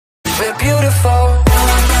you're beautiful.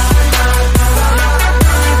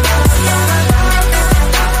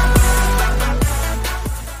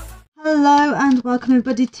 Hello and welcome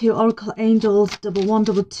everybody to Oracle Angels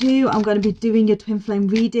 1122. I'm going to be doing your twin flame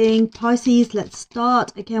reading. Pisces, let's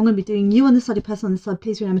start. Okay, I'm going to be doing you on this side, your person on this side.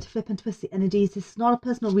 Please remember to flip and twist the energies. This is not a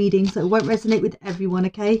personal reading, so it won't resonate with everyone,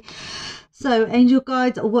 okay? So, angel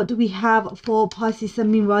guides, what do we have for Pisces,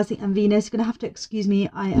 Sun, Moon, Rising and Venus? You're going to have to excuse me.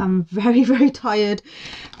 I am very, very tired.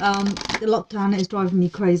 The lockdown is driving me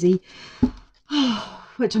crazy.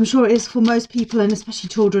 Which I'm sure it is for most people and especially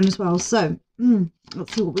children as well. So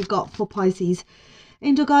let's see what we've got for Pisces.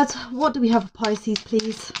 Angel guides, what do we have for Pisces,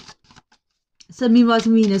 please? Sun, Moon,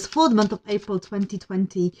 Rising, Venus for the month of April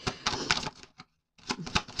 2020.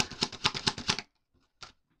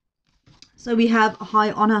 So we have a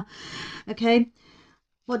high honor. Okay,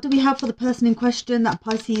 what do we have for the person in question that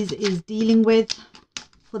Pisces is dealing with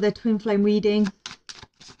for their twin flame reading?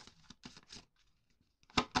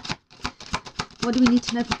 What do we need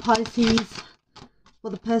to know for Pisces?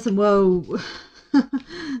 For the person, whoa,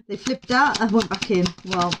 they flipped out and went back in.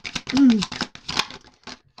 Well,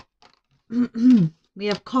 we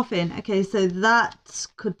have coffin. Okay, so that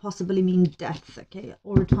could possibly mean death, okay,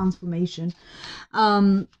 or a transformation.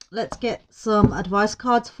 Let's get some advice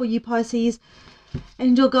cards for you, Pisces.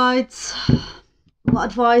 Angel guides, what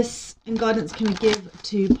advice and guidance can we give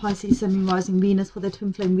to Pisces, Sun, Moon, Rising, Venus for their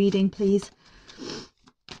twin flame reading, please?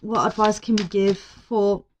 What advice can we give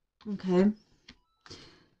for, okay,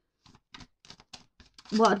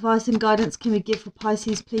 what advice and guidance can we give for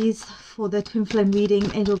Pisces, please, for their twin flame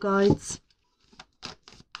reading, angel guides?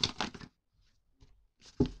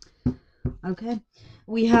 Okay,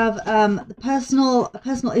 we have a personal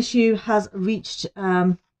issue has reached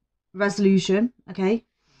resolution, okay,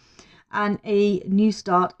 and a new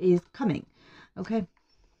start is coming. Okay,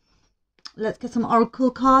 let's get some oracle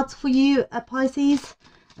cards for you at Pisces.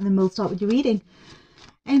 And then we'll start with your reading.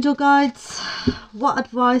 Angel guides, what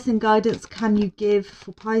advice and guidance can you give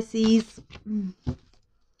for Pisces?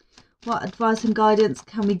 What advice and guidance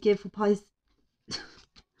can we give for Pisces?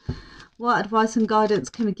 What advice and guidance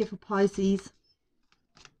can we give for Pisces?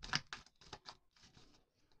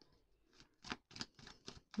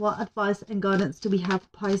 What advice and guidance do we have for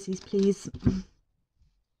Pisces, please?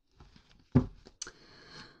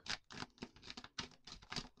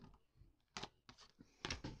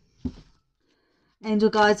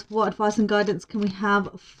 Angel guides, what advice and guidance can we have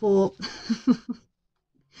for...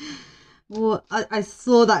 Well, I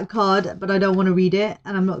saw that card, but I don't want to read it,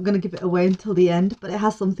 and I'm not going to give it away until the end, but it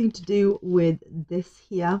has something to do with this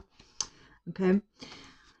here. Okay.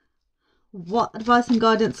 What advice and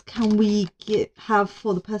guidance can we have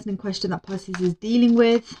for the person in question that Pisces is dealing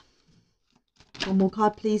with? One more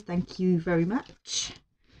card, please. Thank you very much.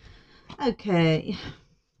 Okay.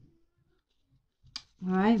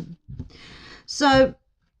 All right. So,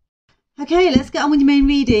 okay, let's get on with your main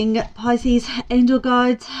reading, Pisces. Angel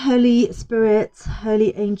guides, holy spirits,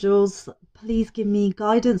 holy angels, please give me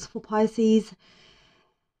guidance for Pisces.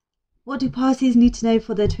 What do Pisces need to know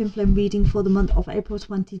for their twin flame reading for the month of April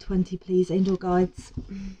 2020, please, angel guides?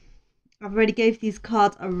 I've already gave these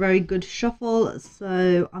cards a very good shuffle,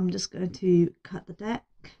 so I'm just going to cut the deck.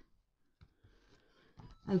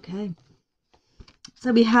 Okay,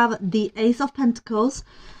 so we have the Ace of Pentacles.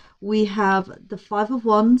 We have the Five of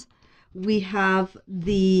Wands, we have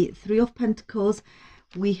the Three of Pentacles,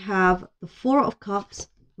 we have the Four of Cups,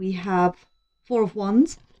 we have Four of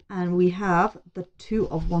Wands, and we have the Two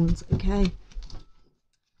of Wands. Okay.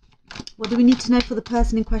 What do we need to know for the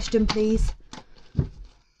person in question, please?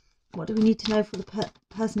 What do we need to know for the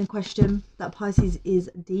person in question that Pisces is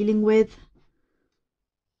dealing with?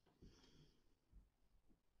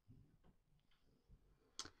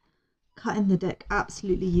 Cutting the deck,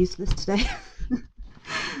 absolutely useless today.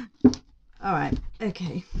 All right,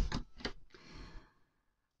 okay.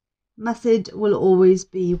 Message will always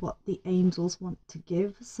be what the angels want to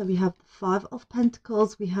give. So we have the Five of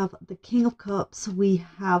Pentacles, we have the King of Cups, we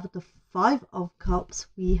have the Five of Cups,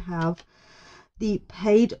 we have the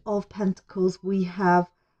Page of Pentacles, we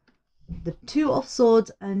have the Two of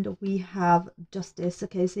Swords, and we have Justice.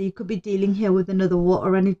 Okay, so you could be dealing here with another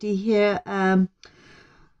water energy here.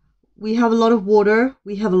 We have a lot of water,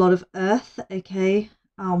 we have a lot of earth, okay.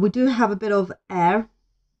 We do have a bit of air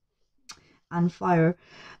and fire.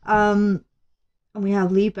 And we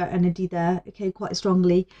have Libra energy there, okay, quite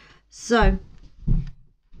strongly. So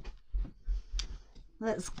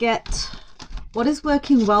let's get what is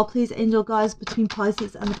working well, please, angel guys, between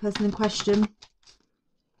Pisces and the person in question.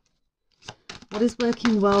 What is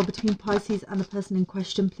working well between Pisces and the person in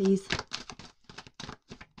question, please?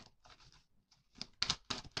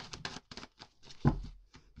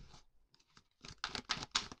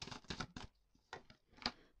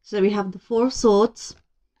 So we have the Four of Swords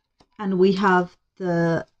and we have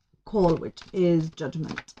the Call, which is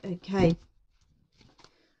Judgment. Okay.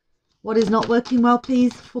 What is not working well,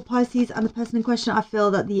 please, for Pisces and the person in question? I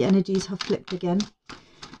feel that the energies have flipped again.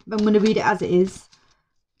 But I'm going to read it as it is.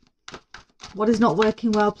 What is not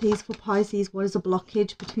working well, please, for Pisces? What is a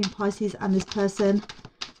blockage between Pisces and this person?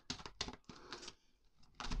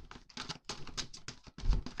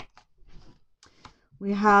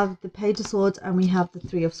 We have the Page of Swords and we have the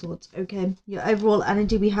Three of Swords. Okay, your overall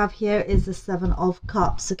energy we have here is the Seven of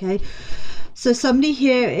Cups. Okay, so somebody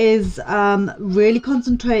here is really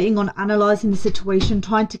concentrating on analyzing the situation,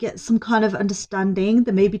 trying to get some kind of understanding.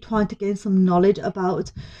 They may be trying to gain some knowledge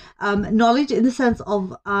about knowledge in the sense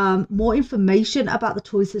of more information about the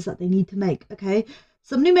choices that they need to make. Okay,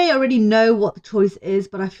 somebody may already know what the choice is,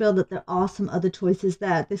 but I feel that there are some other choices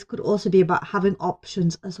there. This could also be about having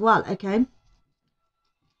options as well. Okay,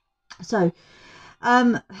 so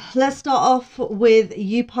let's start off with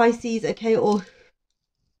you, Pisces. Okay, or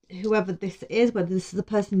whoever this is, whether this is the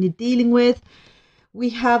person you're dealing with. We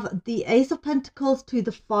have the Ace of Pentacles to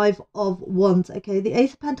the Five of Wands. Okay, the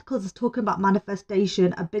Ace of Pentacles is talking about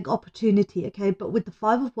manifestation, a big opportunity. Okay, but with the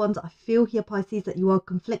Five of Wands, I feel here, Pisces, that you are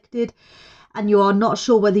conflicted and you are not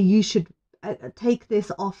sure whether you should take this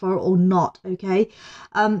offer or not. Okay,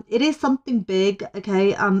 it is something big.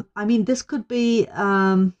 Okay, I mean, this could be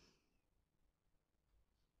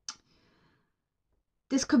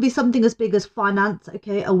something as big as finance.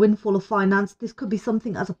 Okay, a windfall of finance. This could be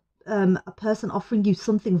something as a person offering you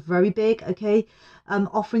something very big. Okay,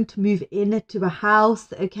 offering to move into a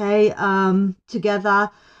house. Okay, together.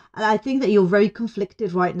 And I think that you're very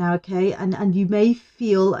conflicted right now. Okay, and you may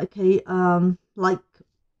feel, okay, like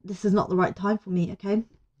this is not the right time for me. Okay,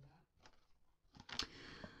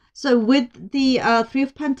 so with the Three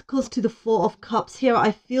of Pentacles to the Four of Cups here,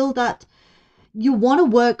 I feel that you want to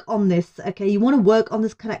work on this. Okay, you want to work on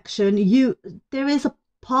this connection. There is a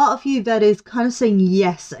part of you that is kind of saying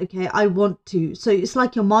yes. Okay, I want to. So it's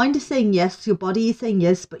like your mind is saying yes, your body is saying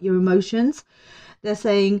yes, but your emotions, they're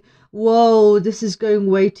saying, whoa, this is going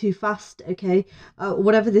way too fast. Okay,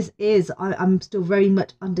 whatever this is, I'm still very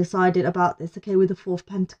much undecided about this. Okay, with the Four of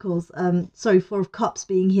Pentacles, Four of Cups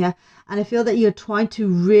being here, and I feel that you're trying to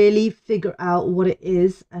really figure out what it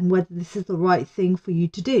is and whether this is the right thing for you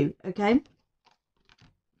to do. Okay,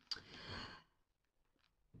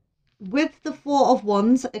 with the Four of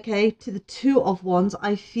Wands, okay, to the Two of Wands,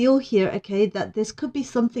 I feel here, okay, that this could be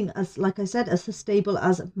something as, like I said, as stable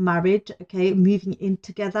as marriage. Okay, moving in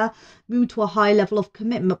together, moving to a high level of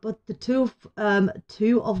commitment. But the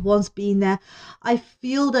Two of Wands being there, I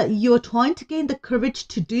feel that you're trying to gain the courage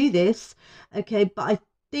to do this. Okay, but I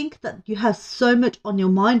think that you have so much on your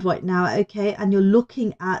mind right now. Okay, and you're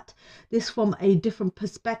looking at this from a different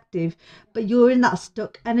perspective, but you're in that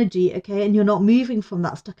stuck energy. Okay, and you're not moving from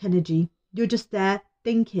that stuck energy. You're just there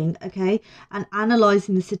thinking, okay, and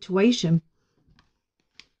analyzing the situation.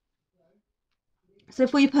 So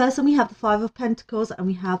for your person, we have the Five of Pentacles and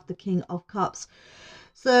we have the King of Cups.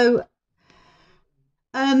 So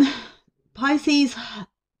Pisces,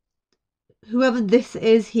 whoever this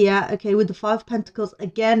is here, okay, with the Five of Pentacles,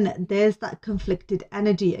 again, there's that conflicted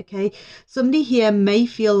energy. Okay, somebody here may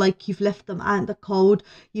feel like you've left them out in the cold.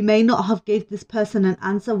 You may not have gave this person an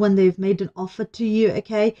answer when they've made an offer to you.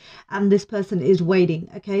 Okay, and this person is waiting.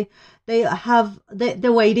 Okay,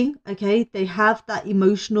 they're waiting. Okay, they have that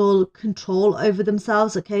emotional control over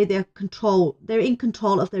themselves. Okay, they're in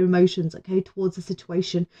control of their emotions. Okay, towards the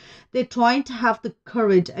situation, they're trying to have the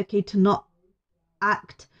courage, okay, to not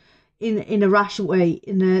act in a rational way,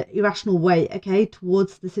 irrational way, okay,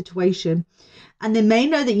 towards the situation. And they may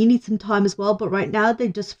know that you need some time as well, but right now they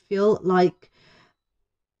just feel like,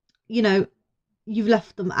 you know, you've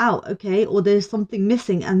left them out. Okay, or there's something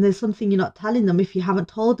missing and there's something you're not telling them if you haven't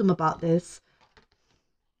told them about this.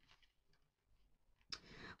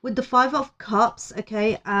 With the Five of Cups,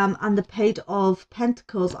 okay, and the Page of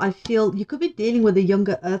Pentacles, I feel you could be dealing with a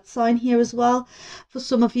younger earth sign here as well. For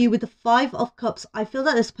some of you, with the Five of Cups, I feel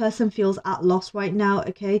that this person feels at loss right now,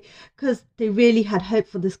 okay, because they really had hope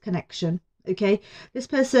for this connection. Okay, this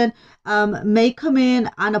person may come in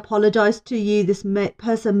and apologize to you. This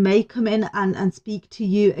person may come in and speak to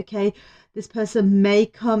you. Okay, this person may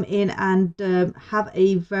come in and have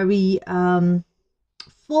a very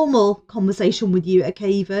formal conversation with you. Okay,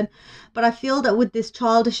 even, but I feel that with this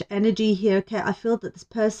childish energy here, okay, I feel that this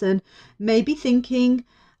person may be thinking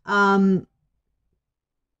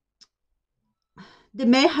they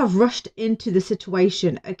may have rushed into the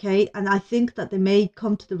situation. Okay, and I think that they may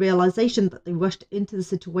come to the realization that they rushed into the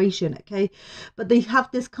situation. Okay, but they have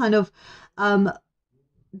this kind of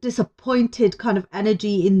disappointed kind of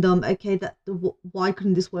energy in them, okay, that why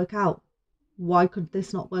couldn't this work out? Why could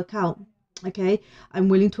this not work out? Okay, I'm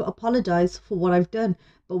willing to apologize for what I've done,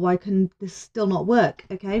 but why can this still not work?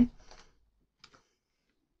 Okay,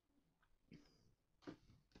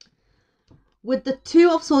 with the Two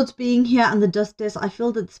of Swords being here and the Justice, I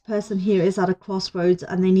feel that this person here is at a crossroads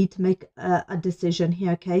and they need to make a decision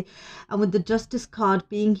here. Okay, and with the Justice card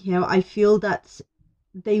being here, I feel that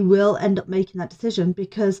they will end up making that decision,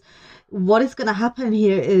 because what is going to happen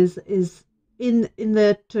here is in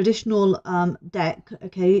the traditional deck,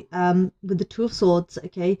 okay, with the Two of Swords,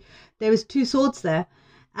 okay, there is two swords there,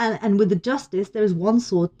 and with the Justice there is one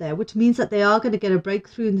sword there, which means that they are going to get a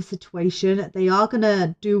breakthrough in the situation. They are going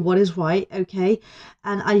to do what is right, okay,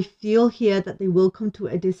 and I feel here that they will come to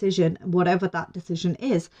a decision, whatever that decision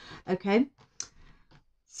is. Okay,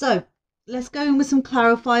 so let's go in with some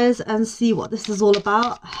clarifiers and see what this is all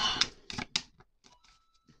about.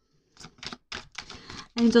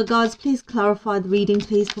 Angel guides, please clarify the reading,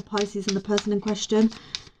 please, for Pisces and the person in question.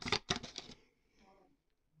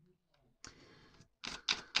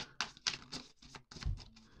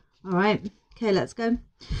 All right. Okay, let's go.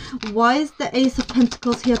 Why is the Ace of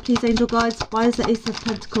Pentacles here, please, Angel guides? Why is the Ace of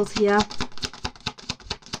Pentacles here?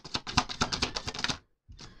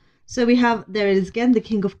 So we have, there it is again, the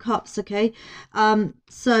King of Cups, okay?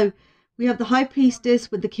 So we have the High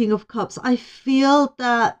Priestess with the King of Cups. I feel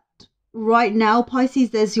that right now, Pisces,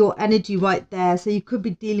 there's your energy right there. So you could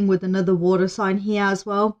be dealing with another water sign here as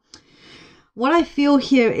well. What I feel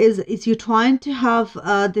here is you're trying to have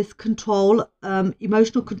this control,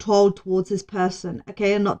 emotional control towards this person,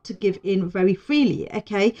 okay, and not to give in very freely,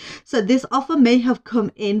 okay? So this offer may have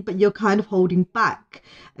come in, but you're kind of holding back,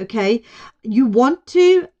 okay? You want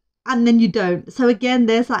to, and then you don't. So again,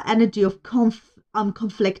 there's that energy of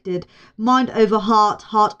conflicted, mind over heart,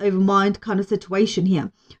 heart over mind kind of situation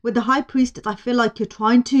here. With the High Priestess, I feel like you're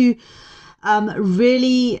trying to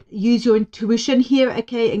really use your intuition here,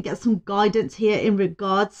 okay, and get some guidance here in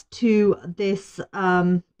regards to this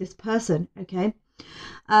this person, okay.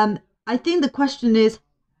 I think the question is,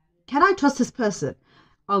 can I trust this person?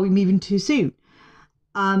 Are we moving too soon?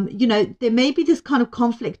 You know, there may be this kind of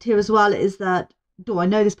conflict here as well, is that, do I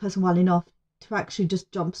know this person well enough to actually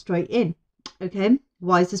just jump straight in? Okay,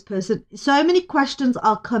 why is this person? So many questions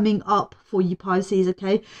are coming up for you, Pisces,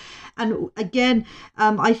 okay? And again,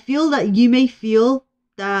 I feel that you may feel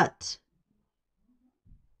that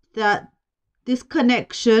this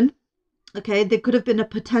connection, okay, there could have been a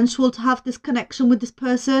potential to have this connection with this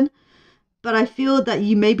person, but I feel that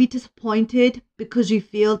you may be disappointed because you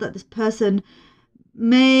feel that this person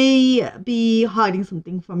may be hiding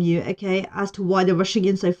something from you, okay, as to why they're rushing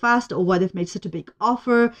in so fast, or why they've made such a big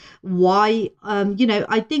offer, why, you know,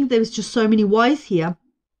 I think there's just so many whys here.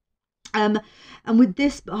 And with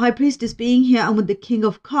this High Priestess being here and with the King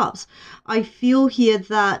of Cups, I feel here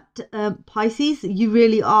that Pisces, you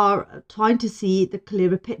really are trying to see the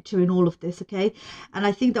clearer picture in all of this, okay? And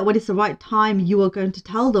I think that when it's the right time, you are going to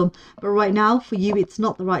tell them. But right now, for you, it's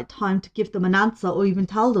not the right time to give them an answer or even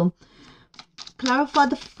tell them. Clarify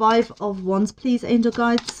the Five of Wands, please, Angel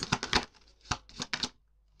guides.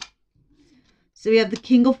 So we have the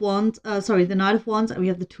King of Wands, the Knight of Wands, and we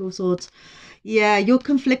have the Two of Swords. Yeah, you're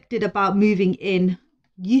conflicted about moving in.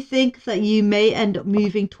 You think that you may end up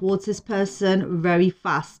moving towards this person very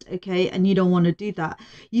fast, okay? And you don't want to do that.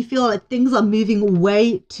 You feel like things are moving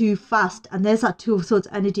way too fast. And there's that Two of Swords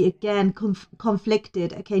energy again,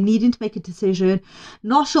 conflicted, okay? Needing to make a decision,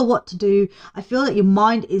 not sure what to do. I feel that your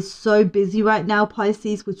mind is so busy right now,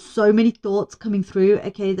 Pisces, with so many thoughts coming through,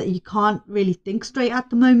 okay, that you can't really think straight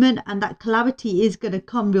at the moment. And that clarity is going to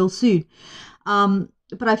come real soon.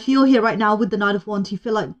 But I feel here right now with the Knight of Wands, you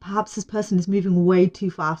feel like perhaps this person is moving way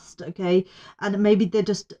too fast, okay? And maybe they're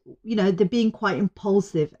just, you know, they're being quite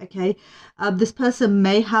impulsive, okay? This person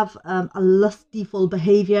may have a lustful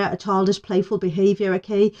behavior, a childish, playful behavior,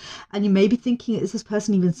 okay? And you may be thinking, is this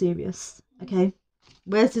person even serious, okay?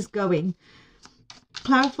 Where's this going?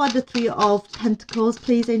 Clarify the Three of Pentacles,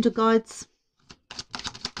 please, Angel guides.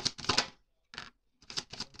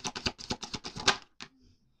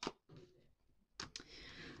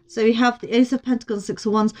 So we have the Ace of Pentacles, Six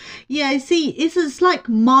of Wands. Yeah, see, it's like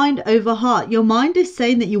mind over heart. Your mind is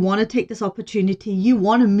saying that you want to take this opportunity, you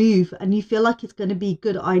want to move, and you feel like it's going to be a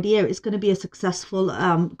good idea. It's going to be a successful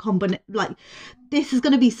combination. Like, this is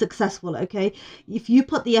going to be successful, okay? If you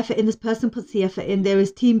put the effort in, this person puts the effort in, there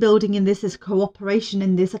is team building in this, there's cooperation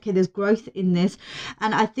in this, okay, there's growth in this.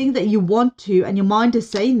 And I think that you want to, and your mind is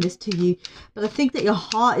saying this to you, but I think that your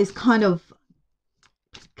heart is kind of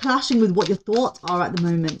clashing with what your thoughts are at the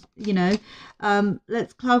moment, you know.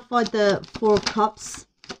 Let's clarify the Four of Cups.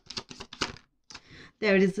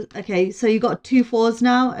 There it is. Okay, so you got 2 4s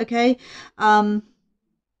now. Okay, so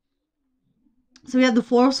we have the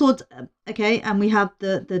 4 of Swords. Okay, and we have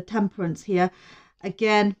the Temperance here.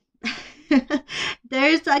 Again, there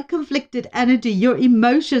is that conflicted energy. Your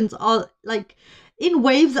emotions are like in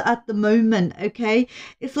waves at the moment. Okay,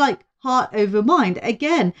 it's like heart over mind.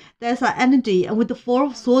 Again, there's that energy, and with the 4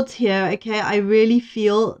 of Swords here, okay, I really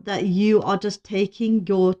feel that you are just taking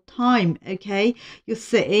your time. Okay, you're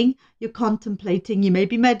sitting, you're contemplating, you may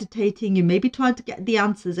be meditating, you may be trying to get the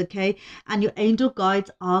answers. Okay, and your angel guides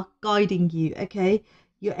are guiding you. Okay,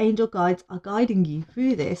 your angel guides are guiding you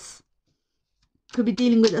through this. Could be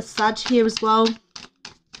dealing with a Sag here as well.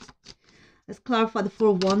 Let's clarify the 4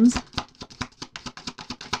 of Wands.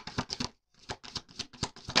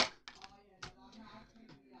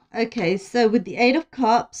 Okay, so with the 8 of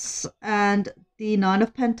Cups and the 9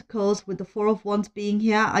 of Pentacles, with the 4 of Wands being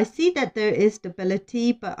here, I see that there is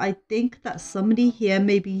stability, but I think that somebody here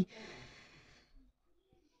maybe...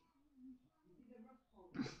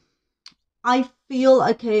 I feel,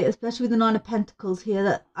 okay, especially with the 9 of Pentacles here,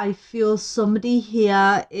 that I feel somebody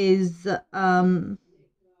here is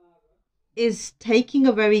taking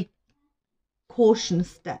a very caution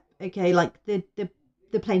step. Okay, like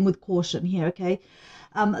they're playing with caution here. Okay,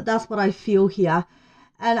 that's what I feel here.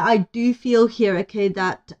 And I do feel here, okay,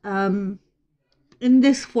 that in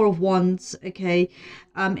this 4 of Wands, okay,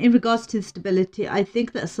 in regards to stability, I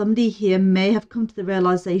think that somebody here may have come to the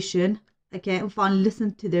realization, okay, and finally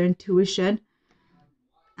listened to their intuition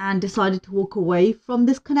and decided to walk away from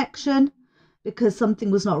this connection because something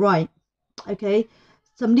was not right. Okay,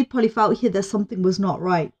 somebody probably felt here that something was not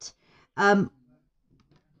right.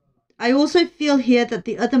 I also feel here that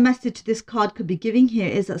the other message this card could be giving here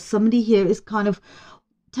is that somebody here is kind of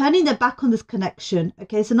turning their back on this connection.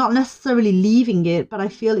 Okay, so not necessarily leaving it, but I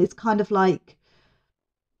feel it's kind of like,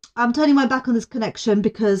 I'm turning my back on this connection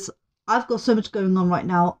because I've got so much going on right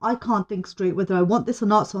now. I can't think straight whether I want this or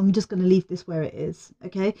not, so I'm just going to leave this where it is,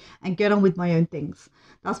 okay, and get on with my own things.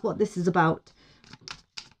 That's what this is about.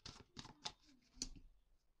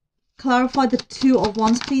 Clarify the 2 of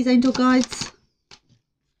Wands, please, angel guides.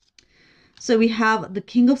 So we have the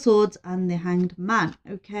King of Swords and the Hanged Man.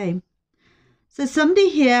 Okay, so somebody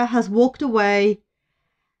here has walked away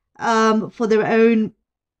for their own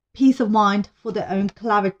peace of mind, for their own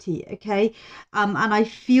clarity. Okay, and I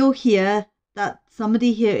feel here that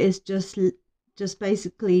somebody here is just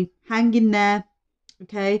basically hanging there.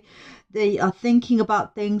 Okay, they are thinking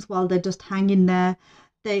about things while they're just hanging there.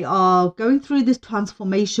 They are going through this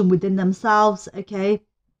transformation within themselves. Okay,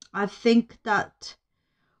 I think that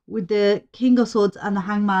with the King of Swords and the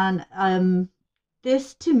Hangman,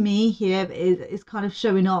 this to me here is kind of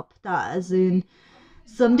showing up that as in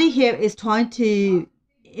somebody here is trying to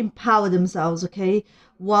empower themselves. Okay,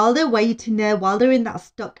 while they're waiting there, while they're in that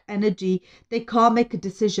stuck energy, they can't make a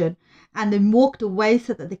decision, and they walked away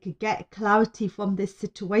so that they could get clarity from this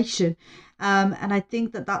situation. And I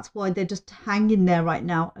think that that's why they're just hanging there right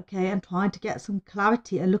now, okay, and trying to get some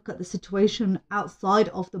clarity and look at the situation outside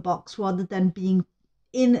of the box rather than being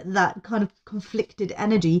in that kind of conflicted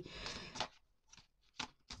energy.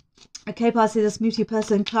 Okay, Pisces, let's move to your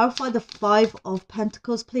person. Clarify the 5 of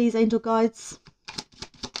Pentacles, please, angel guides.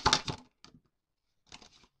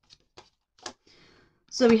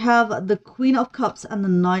 So we have the Queen of Cups and the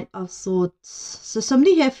Knight of Swords. So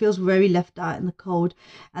somebody here feels very left out in the cold.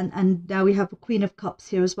 And now we have the Queen of Cups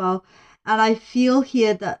here as well. And I feel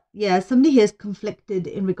here that, yeah, somebody here is conflicted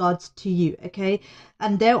in regards to you, okay?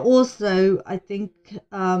 And they're also, I think,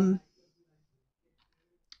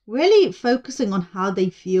 really focusing on how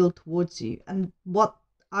they feel towards you. And what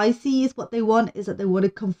I see is what they want is that they want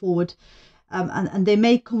to come forward. And they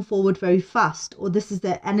may come forward very fast, or this is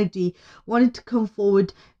their energy wanting to come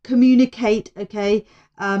forward, communicate, okay,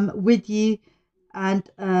 with you, and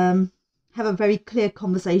have a very clear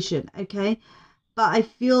conversation, okay. But I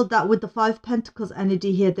feel that with the 5 Pentacles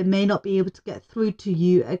energy here, they may not be able to get through to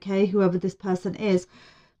you, okay, whoever this person is.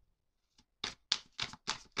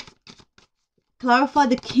 Clarify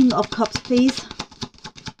the King of Cups, please.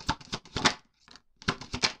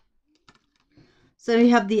 So we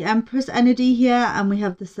have the Empress energy here, and we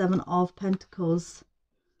have the 7 of Pentacles.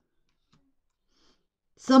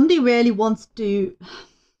 Somebody really wants to...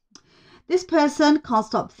 This person can't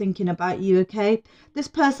stop thinking about you, okay? This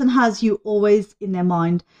person has you always in their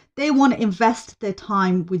mind. They want to invest their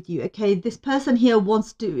time with you, okay? This person here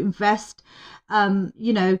wants to invest,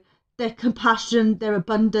 you know, their compassion, their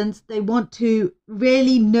abundance. They want to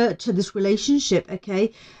really nurture this relationship,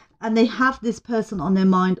 okay? And they have this person on their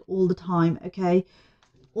mind all the time, okay?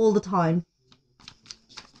 All the time.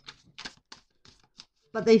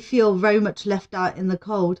 but they feel very much left out in the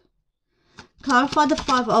cold. Clarify the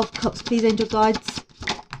Five of Cups, please, angel guides.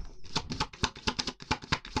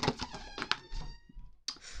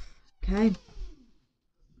 Okay.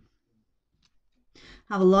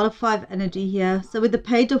 Have a lot of 5 energy here. So with the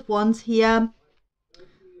Page of Wands here,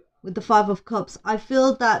 with the 5 of Cups, I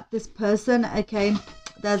feel that this person, okay,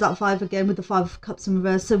 there's that 5 again with the 5 of Cups in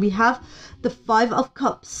reverse. So we have the 5 of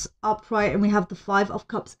Cups upright and we have the 5 of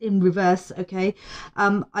Cups in reverse, okay.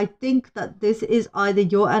 I think that this is either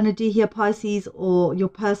your energy here, Pisces, or your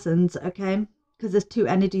person's, okay, because there's 2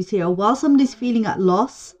 energies here. While somebody's feeling at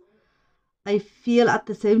loss, I feel at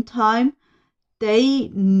the same time they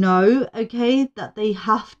know, okay, that they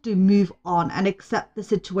have to move on and accept the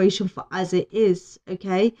situation for as it is,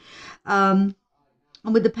 okay. And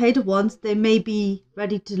with the Page of Wands, they may be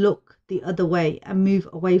ready to look the other way and move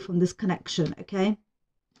away from this connection, okay.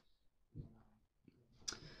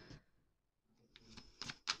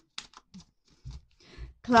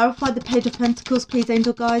 Clarify the Page of Pentacles, please,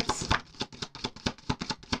 angel guides.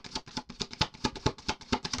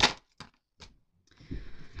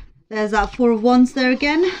 There's that 4 of Wands there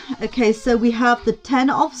again. Okay, so we have the 10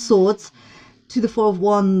 of Swords to the 4 of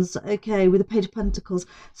Wands, okay, with the Page of Pentacles.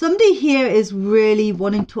 Somebody here is really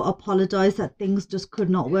wanting to apologize that things just could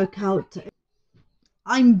not work out.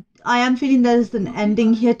 I am feeling there's an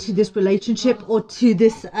ending here to this relationship or to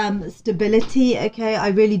this stability, okay, I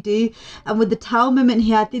really do. And with the Tower moment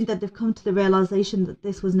here, I think that they've come to the realization that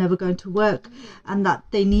this was never going to work and that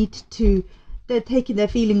they need to, they're taking their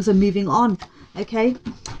feelings and moving on, okay.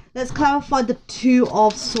 Let's clarify the 2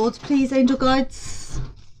 of Swords, please, angel guides.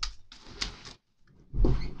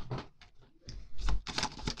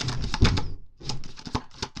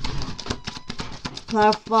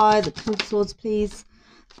 Clarify the 2 of Swords, please.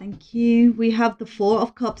 Thank you. We have the 4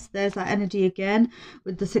 of Cups. There's that energy again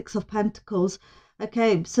with the 6 of Pentacles.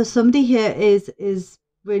 Okay, so somebody here is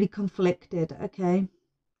really conflicted, okay.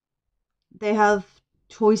 They have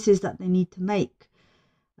choices that they need to make,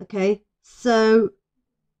 okay. So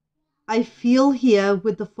I feel here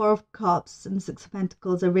with the 4 of Cups and the 6 of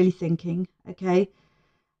Pentacles, they're really thinking, okay.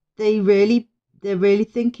 They're really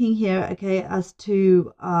thinking here, okay, as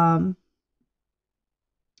to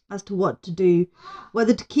what to do,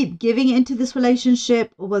 whether to keep giving into this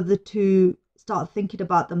relationship or whether to start thinking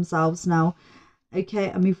about themselves now, okay,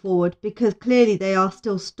 and move forward, because clearly they are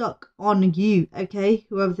still stuck on you, okay,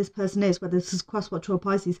 whoever this person is, whether this is Crosswatcher or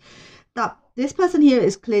Pisces, that this person here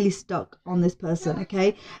is clearly stuck on this person,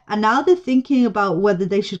 okay, and now they're thinking about whether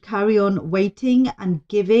they should carry on waiting and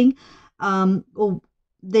giving, or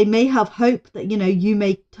they may have hope that, you know, you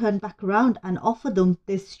may turn back around and offer them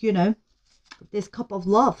this, you know, this cup of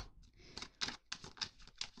love.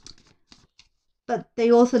 But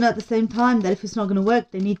they also know at the same time that if it's not going to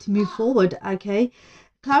work, they need to move forward, okay.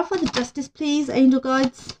 Clarify the Justice, please, angel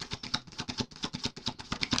guides.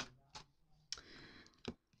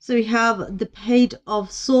 So we have the Page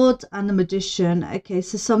of Swords and the Magician. Okay,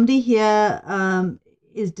 so somebody here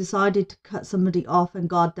is decided to cut somebody off and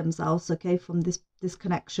guard themselves, okay, from this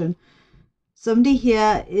connection. Somebody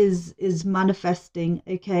here is manifesting,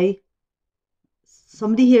 okay.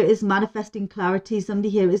 Somebody here is manifesting clarity. Somebody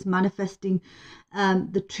here is manifesting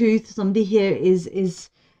the truth. Somebody here is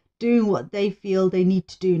doing what they feel they need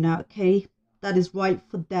to do now, okay, that is right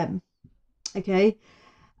for them, okay.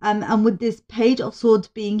 And with this Page of Swords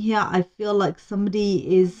being here, I feel like somebody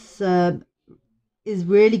is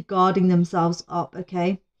really guarding themselves up,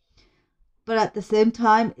 okay. But at the same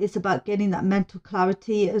time, it's about getting that mental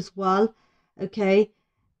clarity as well, okay.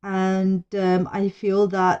 And I feel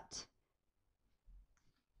that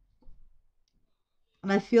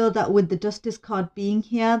with the Justice card being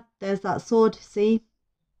here, there's that sword, see,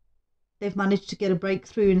 they've managed to get a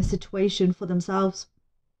breakthrough in a situation for themselves.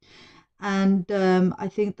 And I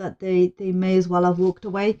think that they may as well have walked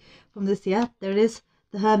away from this. Yeah, there it is,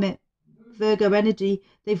 the Hermit, Virgo energy.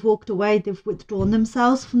 They've walked away, they've withdrawn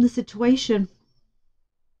themselves from the situation.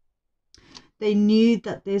 They knew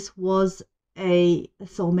that this was a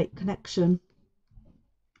soulmate connection.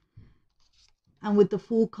 And with the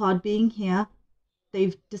Fool card being here,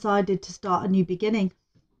 they've decided to start a new beginning.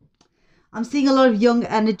 I'm seeing a lot of young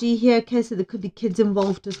energy here, okay, so there could be kids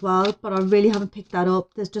involved as well, but I really haven't picked that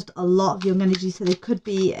up. There's just a lot of young energy, so there could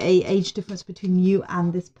be a age difference between you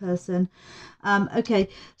and this person. Okay,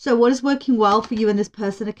 so what is working well for you and this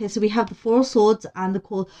person? Okay, so we have the 4 of Swords and the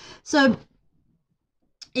Call. So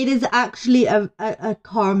it is actually a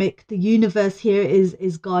karmic, the universe here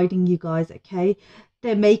is guiding you guys, okay.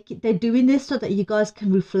 They're doing this so that you guys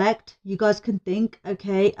can reflect, you guys can think,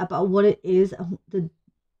 okay, about what it is,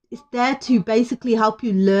 it's there to basically help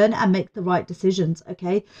you learn and make the right decisions.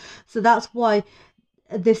 Okay, so that's why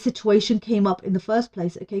this situation came up in the first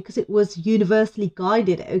place. Okay, because it was universally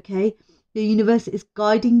guided. Okay, the universe is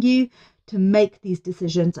guiding you to make these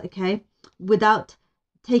decisions. Okay, without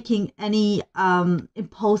taking any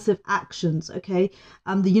impulsive actions. Okay,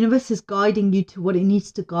 the universe is guiding you to what it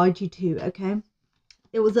needs to guide you to. Okay,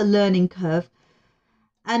 it was a learning curve.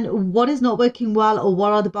 And what is not working well, or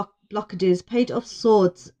what are the blockages? Page of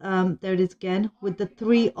Swords. There it is again with the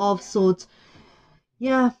Three of Swords.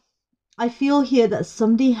 Yeah, I feel here that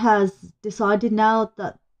somebody has decided now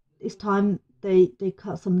that it's time they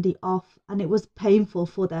cut somebody off, and it was painful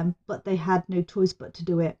for them, but they had no choice but to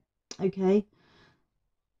do it. Okay,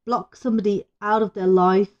 block somebody out of their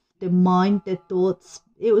life, their mind, their thoughts.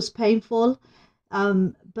 It was painful,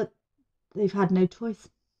 but they've had no choice.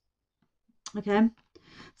 Okay,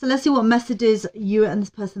 so let's see what messages you and this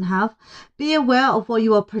person have. Be aware of what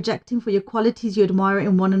you are projecting, for your qualities you admire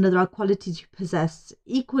in one another are qualities you possess.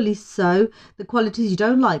 Equally so, the qualities you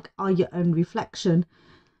don't like are your own reflection.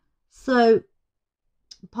 So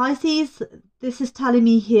Pisces, this is telling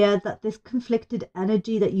me here that this conflicted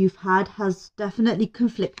energy that you've had has definitely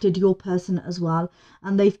conflicted your person as well,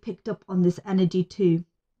 and they've picked up on this energy too.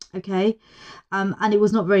 Okay, and it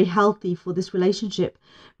was not very healthy for this relationship.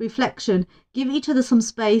 Reflection: give each other some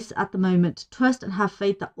space at the moment. Trust and have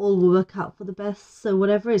faith that all will work out for the best. So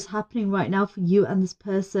whatever is happening right now for you and this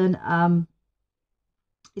person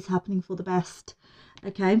is happening for the best.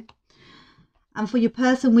 Okay, and for your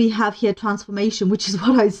person, we have here transformation, which is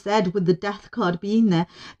what I said with the death card being there.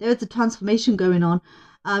 There is a transformation going on.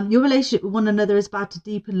 Your relationship with one another is about to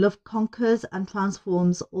deepen. Love conquers and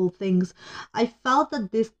transforms all things. I felt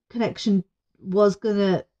that this connection was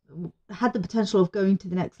had the potential of going to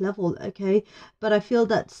the next level. Okay, but I feel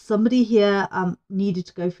that somebody here needed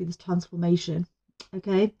to go through this transformation.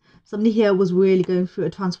 Okay, somebody here was really going through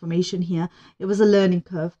a transformation here. It was a learning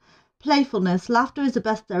curve. Playfulness. Laughter is the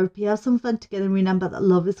best therapy. Have some fun together and remember that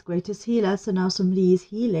love is the greatest healer. So now somebody is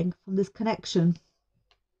healing from this connection.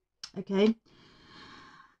 Okay.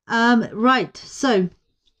 Right, so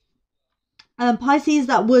Pisces,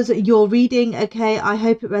 that was your reading. Okay, I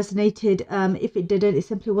hope it resonated. If it didn't, it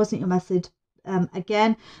simply wasn't your message.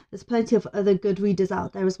 Again, there's plenty of other good readers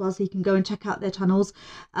out there as well, so you can go and check out their channels.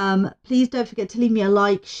 Please don't forget to leave me a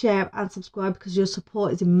like, share and subscribe, because your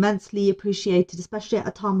support is immensely appreciated, especially at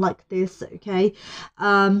a time like this. Okay,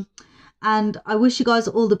 and I wish you guys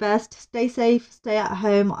all the best. Stay safe, stay at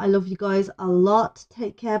home. I love you guys a lot.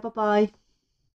 Take care. Bye bye.